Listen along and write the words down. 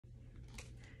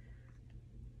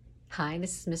Hi,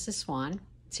 this is Mrs. Swan.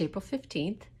 It's April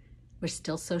 15th. We're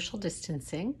still social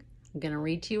distancing. I'm going to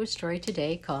read to you a story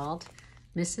today called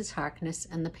Mrs. Harkness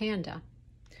and the Panda.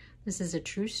 This is a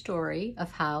true story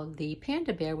of how the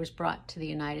panda bear was brought to the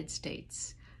United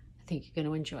States. I think you're going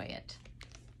to enjoy it.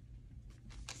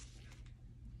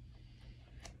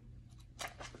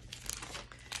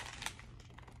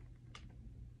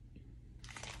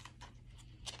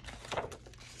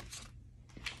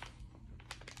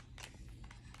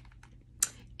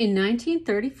 In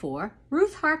 1934,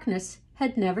 Ruth Harkness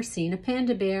had never seen a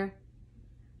panda bear.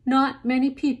 Not many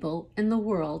people in the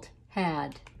world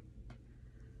had.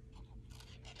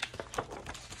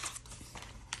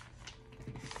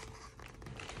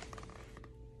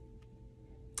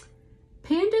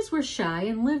 Pandas were shy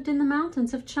and lived in the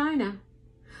mountains of China.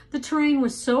 The terrain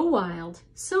was so wild,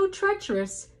 so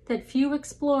treacherous, that few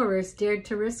explorers dared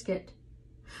to risk it.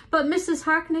 But Mrs.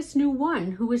 Harkness knew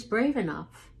one who was brave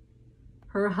enough.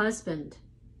 Her husband.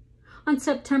 On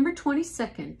September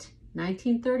 22nd,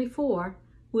 1934,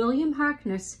 William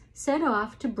Harkness set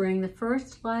off to bring the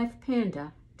first live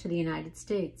panda to the United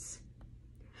States.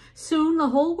 Soon the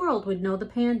whole world would know the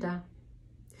panda.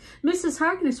 Mrs.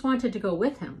 Harkness wanted to go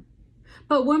with him,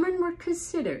 but women were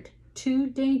considered too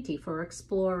dainty for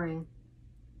exploring.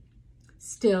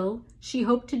 Still, she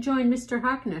hoped to join Mr.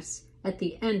 Harkness at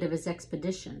the end of his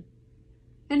expedition,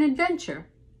 an adventure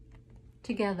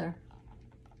together.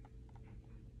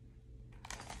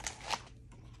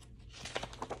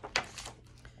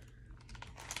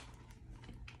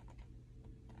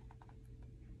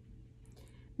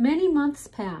 Many months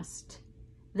passed.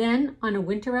 Then, on a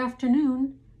winter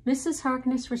afternoon, Mrs.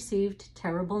 Harkness received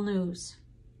terrible news.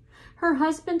 Her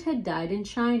husband had died in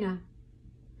China.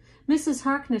 Mrs.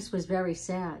 Harkness was very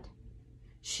sad.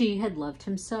 She had loved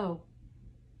him so.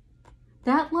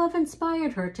 That love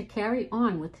inspired her to carry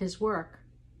on with his work.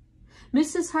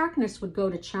 Mrs. Harkness would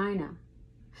go to China.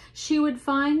 She would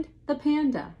find the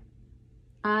panda.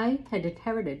 I had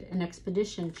inherited an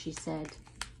expedition, she said.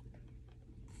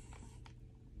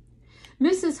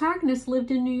 Mrs. Harkness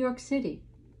lived in New York City.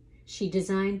 She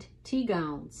designed tea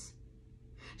gowns.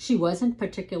 She wasn't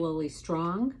particularly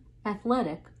strong,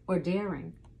 athletic, or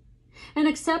daring. And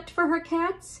except for her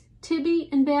cats, Tibby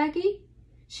and Baggy,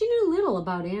 she knew little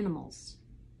about animals.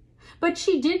 But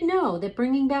she did know that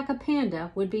bringing back a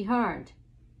panda would be hard.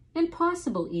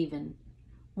 Impossible even.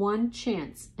 1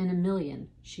 chance in a million,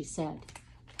 she said.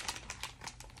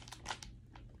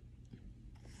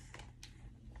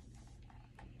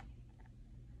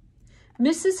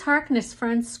 Mrs. Harkness'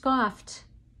 friends scoffed.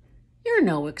 "You're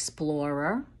no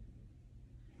explorer.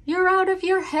 You're out of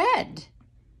your head.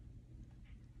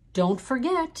 Don't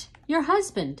forget, your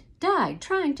husband died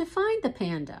trying to find the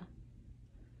panda."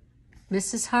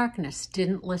 Mrs. Harkness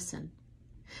didn't listen.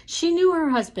 She knew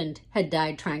her husband had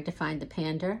died trying to find the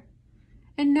panda,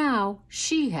 and now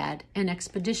she had an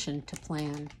expedition to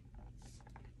plan.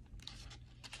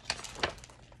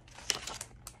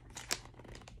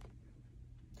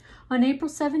 On April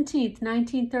 17,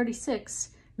 1936,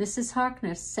 Mrs.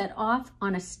 Harkness set off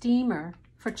on a steamer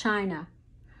for China.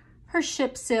 Her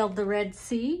ship sailed the Red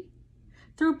Sea,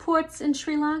 through ports in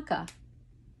Sri Lanka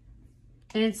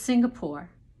and in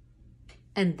Singapore,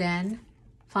 and then,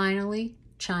 finally,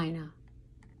 China.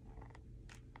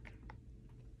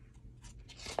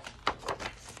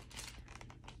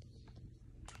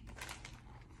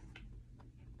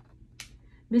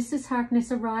 Mrs.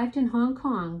 Harkness arrived in Hong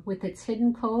Kong with its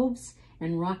hidden coves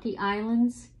and rocky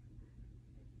islands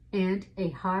and a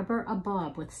harbor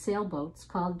abob with sailboats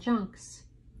called junks.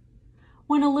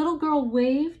 When a little girl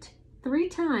waved 3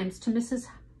 times, Mrs.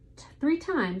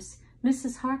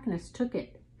 Harkness took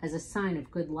it as a sign of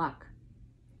good luck.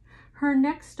 Her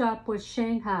next stop was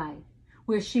Shanghai,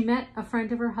 where she met a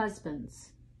friend of her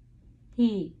husband's.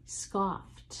 He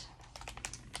scoffed.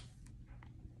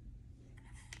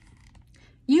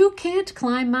 "You can't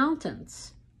climb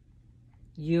mountains.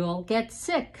 You'll get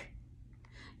sick.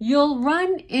 You'll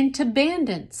run into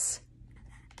bandits.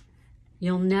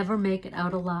 You'll never make it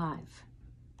out alive."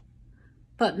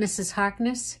 But Mrs.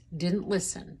 Harkness didn't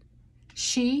listen.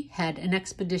 She had an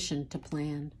expedition to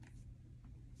plan.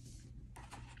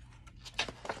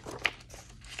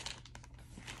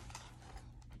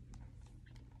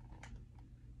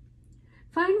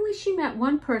 Finally, she met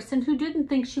one person who didn't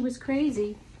think she was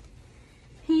crazy.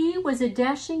 He was a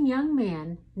dashing young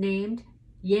man named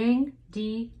Yang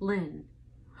Di Lin,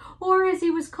 or as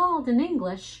he was called in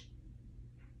English,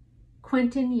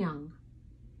 Quentin Young.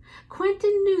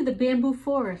 Quentin knew the bamboo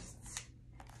forests.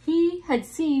 He had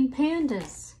seen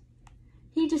pandas.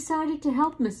 He decided to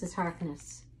help Mrs.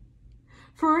 Harkness.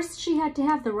 First, she had to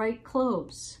have the right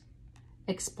clothes.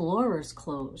 explorer's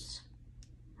clothes.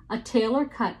 A tailor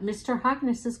cut Mr.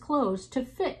 Harkness's clothes to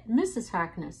fit Mrs.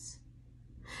 Harkness.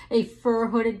 A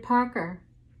fur-hooded parka,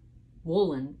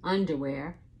 woolen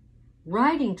underwear,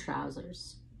 riding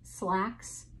trousers,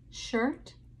 slacks,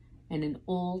 shirt, and an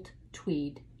old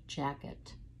tweed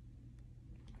jacket.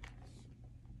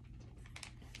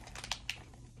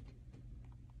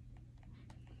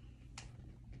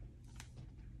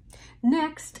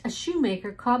 Next, a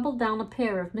shoemaker cobbled down a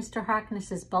pair of Mr.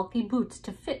 Harkness's bulky boots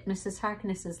to fit Mrs.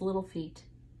 Harkness's little feet.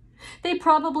 They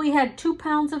probably had 2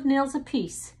 pounds of nails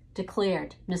apiece,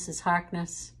 declared Mrs.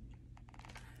 Harkness.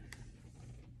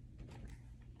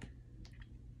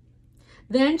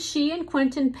 Then she and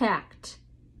Quentin packed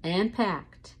and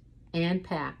packed and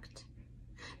packed.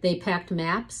 They packed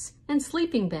maps and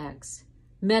sleeping bags,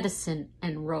 medicine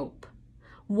and rope,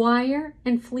 wire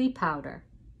and flea powder.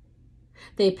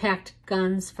 They packed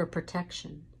guns for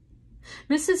protection.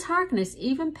 Mrs. Harkness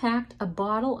even packed a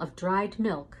bottle of dried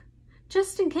milk,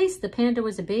 just in case the panda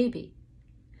was a baby.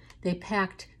 They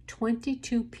packed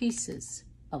 22 pieces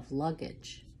of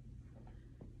luggage.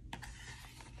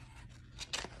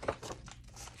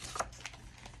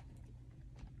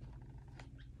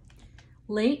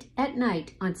 Late at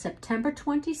night on September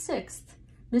 26th,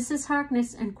 Mrs.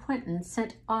 Harkness and Quentin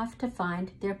set off to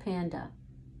find their panda.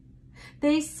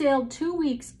 They sailed 2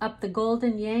 weeks up the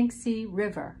Golden Yangtze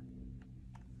River.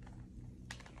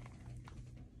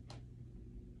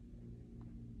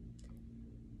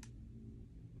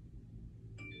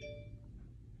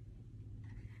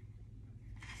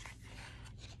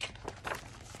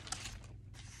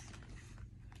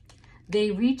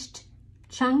 They reached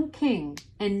Chungking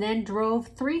and then drove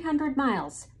 300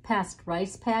 miles past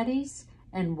rice paddies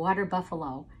and water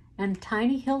buffalo and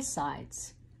tiny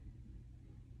hillsides,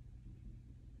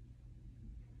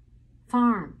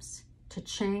 farms to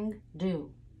Chengdu.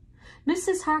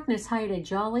 Mrs. Harkness hired a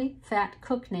jolly, fat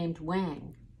cook named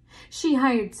Wang. She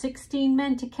hired 16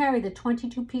 men to carry the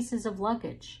 22 pieces of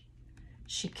luggage.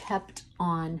 She kept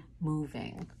on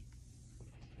moving.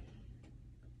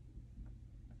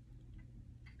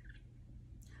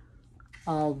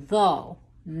 Although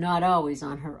not always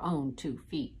on her own 2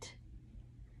 feet.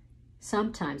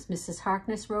 Sometimes Mrs.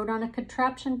 Harkness rode on a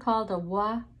contraption called a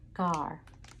wagar.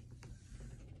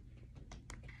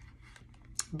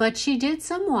 But she did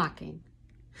some walking.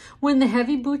 When the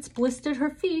heavy boots blistered her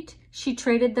feet, she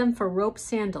traded them for rope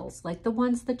sandals like the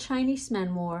ones the Chinese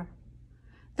men wore.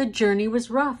 The journey was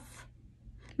rough.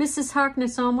 Mrs.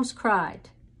 Harkness almost cried.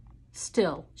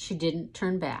 Still, she didn't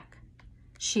turn back.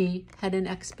 She had an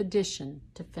expedition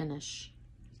to finish.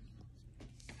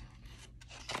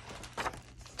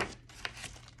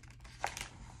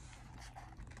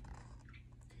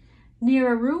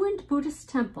 Near a ruined Buddhist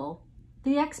temple,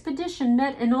 the expedition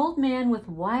met an old man with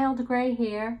wild gray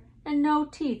hair and no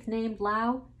teeth named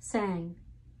Lao Sang.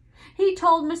 He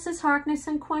told Mrs. Harkness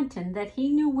and Quentin that he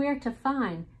knew where to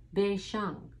find Bei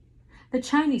Sheng, the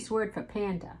Chinese word for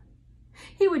panda.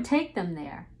 He would take them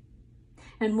there.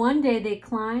 And one day they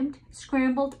climbed,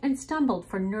 scrambled, and stumbled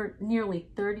for nearly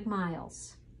 30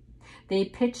 miles. They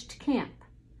pitched camp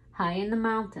high in the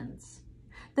mountains.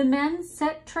 The men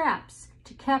set traps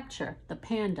to capture the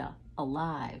panda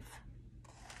alive.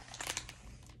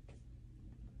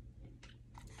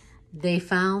 They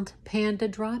found panda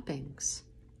droppings,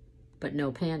 but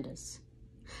no pandas.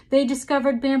 They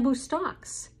discovered bamboo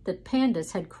stalks that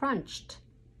pandas had crunched,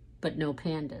 but no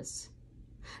pandas.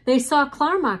 They saw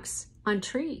claw marks on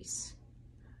trees,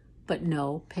 but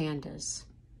no pandas.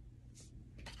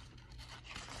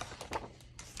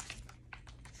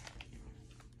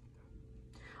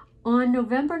 On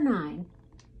November 9,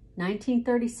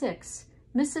 1936,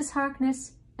 Mrs.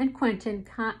 Harkness and Quentin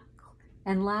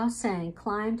and Lao Sang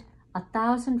climbed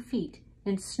 1,000 feet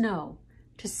in snow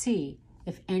to see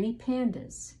if any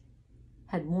pandas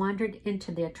had wandered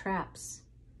into their traps.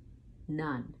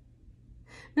 None.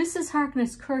 Mrs.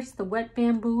 Harkness cursed the wet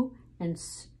bamboo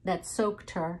that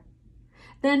soaked her.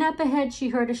 Then up ahead she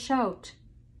heard a shout.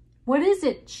 "What is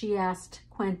it?" she asked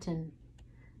Quentin.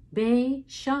 "Bei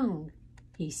Sheng,"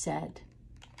 he said.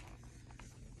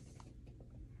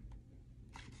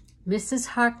 Mrs.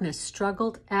 Harkness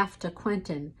struggled after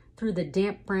Quentin through the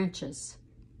damp branches.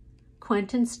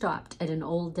 Quentin stopped at an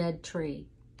old dead tree.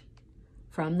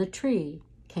 From the tree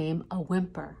came a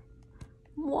whimper.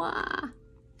 "Mwah!"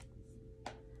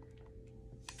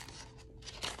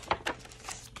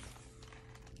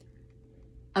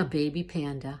 A baby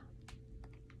panda.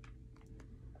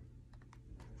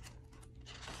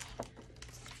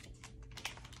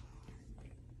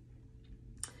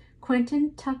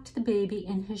 Quentin tucked the baby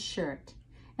in his shirt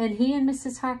and he and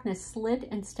Mrs. Harkness slid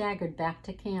and staggered back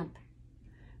to camp.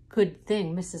 Good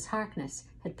thing Mrs. Harkness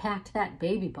had packed that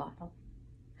baby bottle.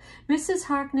 Mrs.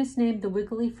 Harkness named the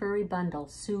wiggly furry bundle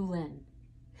Su Lin.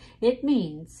 It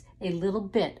means a little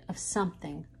bit of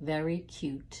something very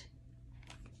cute.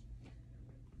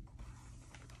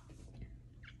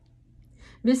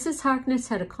 Mrs. Harkness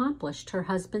had accomplished her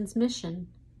husband's mission,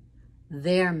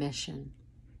 their mission.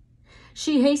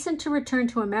 She hastened to return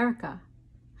to America,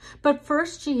 but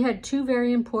first she had two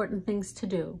very important things to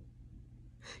do.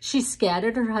 She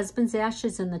scattered her husband's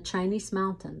ashes in the Chinese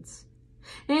mountains,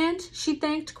 and she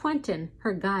thanked Quentin,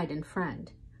 her guide and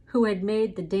friend, who had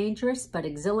made the dangerous but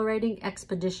exhilarating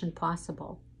expedition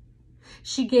possible.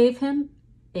 She gave him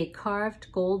a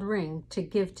carved gold ring to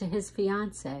give to his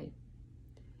fiancé.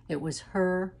 It was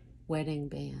her wedding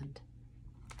band.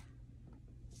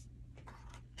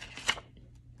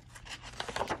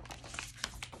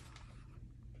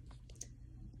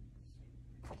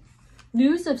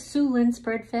 News of Su Lin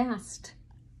spread fast.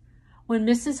 When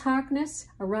Mrs. Harkness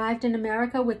arrived in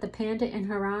America with the panda in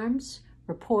her arms,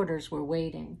 reporters were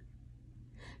waiting.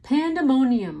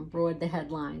 Pandemonium, roared the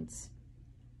headlines.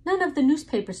 None of the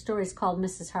newspaper stories called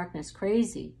Mrs. Harkness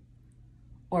crazy,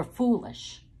 or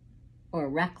foolish, or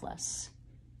reckless.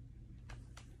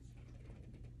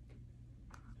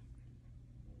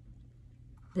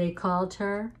 They called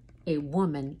her a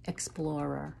woman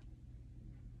explorer.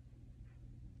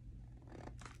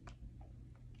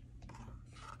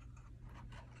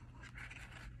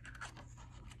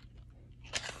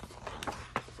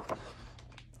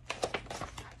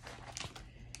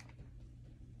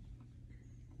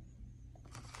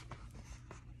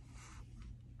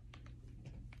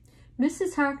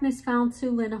 Mrs. Harkness found Su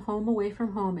Lin a home away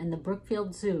from home in the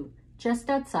Brookfield Zoo,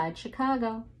 just outside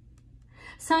Chicago.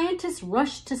 Scientists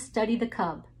rushed to study the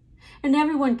cub, and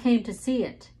everyone came to see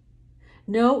it.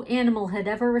 No animal had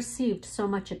ever received so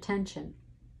much attention.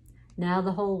 Now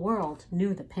the whole world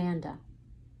knew the panda.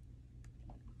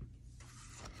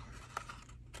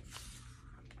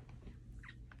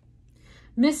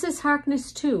 Mrs.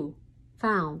 Harkness, too,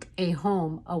 found a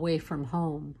home away from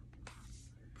home.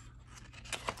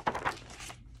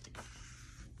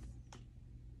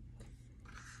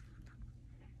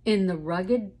 In the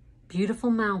rugged, beautiful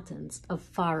mountains of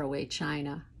faraway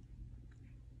China.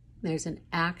 There's an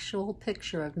actual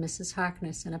picture of Mrs.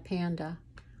 Harkness and a panda.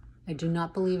 I do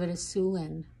not believe it is Su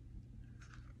Lin.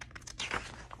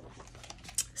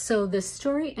 So this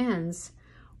story ends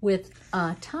with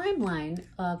a timeline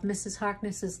of Mrs.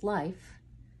 Harkness's life.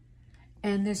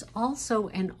 And there's also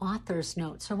an author's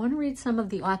note. So I want to read some of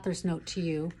the author's note to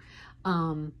you.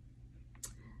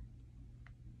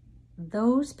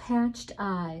 Those patched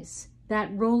eyes,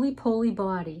 that roly-poly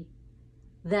body,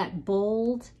 that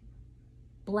bold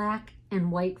black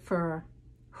and white fur.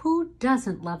 Who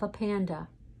doesn't love a panda?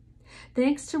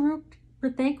 Thank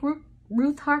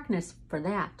Ruth Harkness for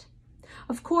that.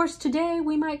 Of course, today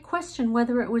we might question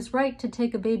whether it was right to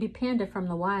take a baby panda from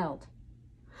the wild.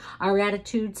 Our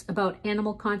attitudes about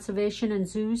animal conservation in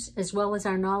zoos, as well as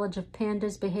our knowledge of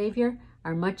pandas' behavior,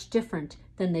 are much different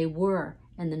than they were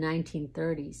in the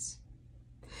 1930s.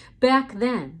 Back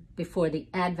then, before the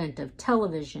advent of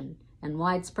television and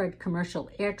widespread commercial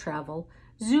air travel,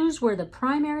 zoos were the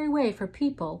primary way for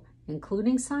people,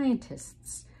 including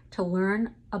scientists, to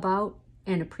learn about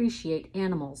and appreciate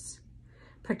animals,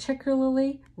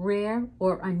 particularly rare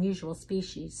or unusual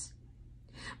species.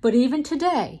 But even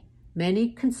today,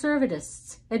 many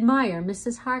conservatists admire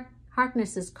Mrs.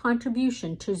 Harkness's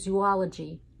contribution to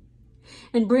zoology.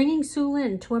 In bringing Su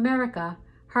Lin to America,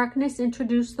 Harkness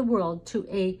introduced the world to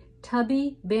a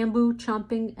tubby,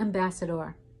 bamboo-chomping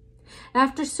ambassador.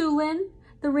 After Su Lin,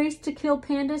 the race to kill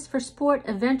pandas for sport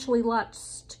eventually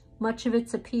lost much of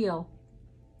its appeal.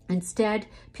 Instead,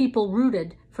 people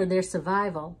rooted for their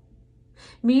survival.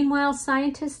 Meanwhile,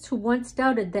 scientists who once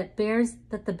doubted that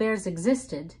the bears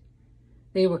existed,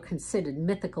 they were considered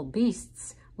mythical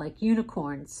beasts like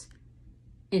unicorns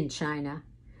in China,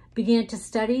 began to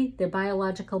study their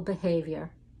biological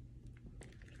behavior.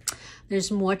 There's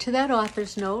more to that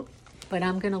author's note, but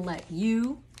I'm going to let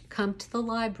you come to the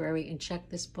library and check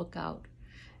this book out.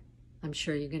 I'm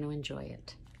sure you're going to enjoy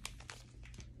it.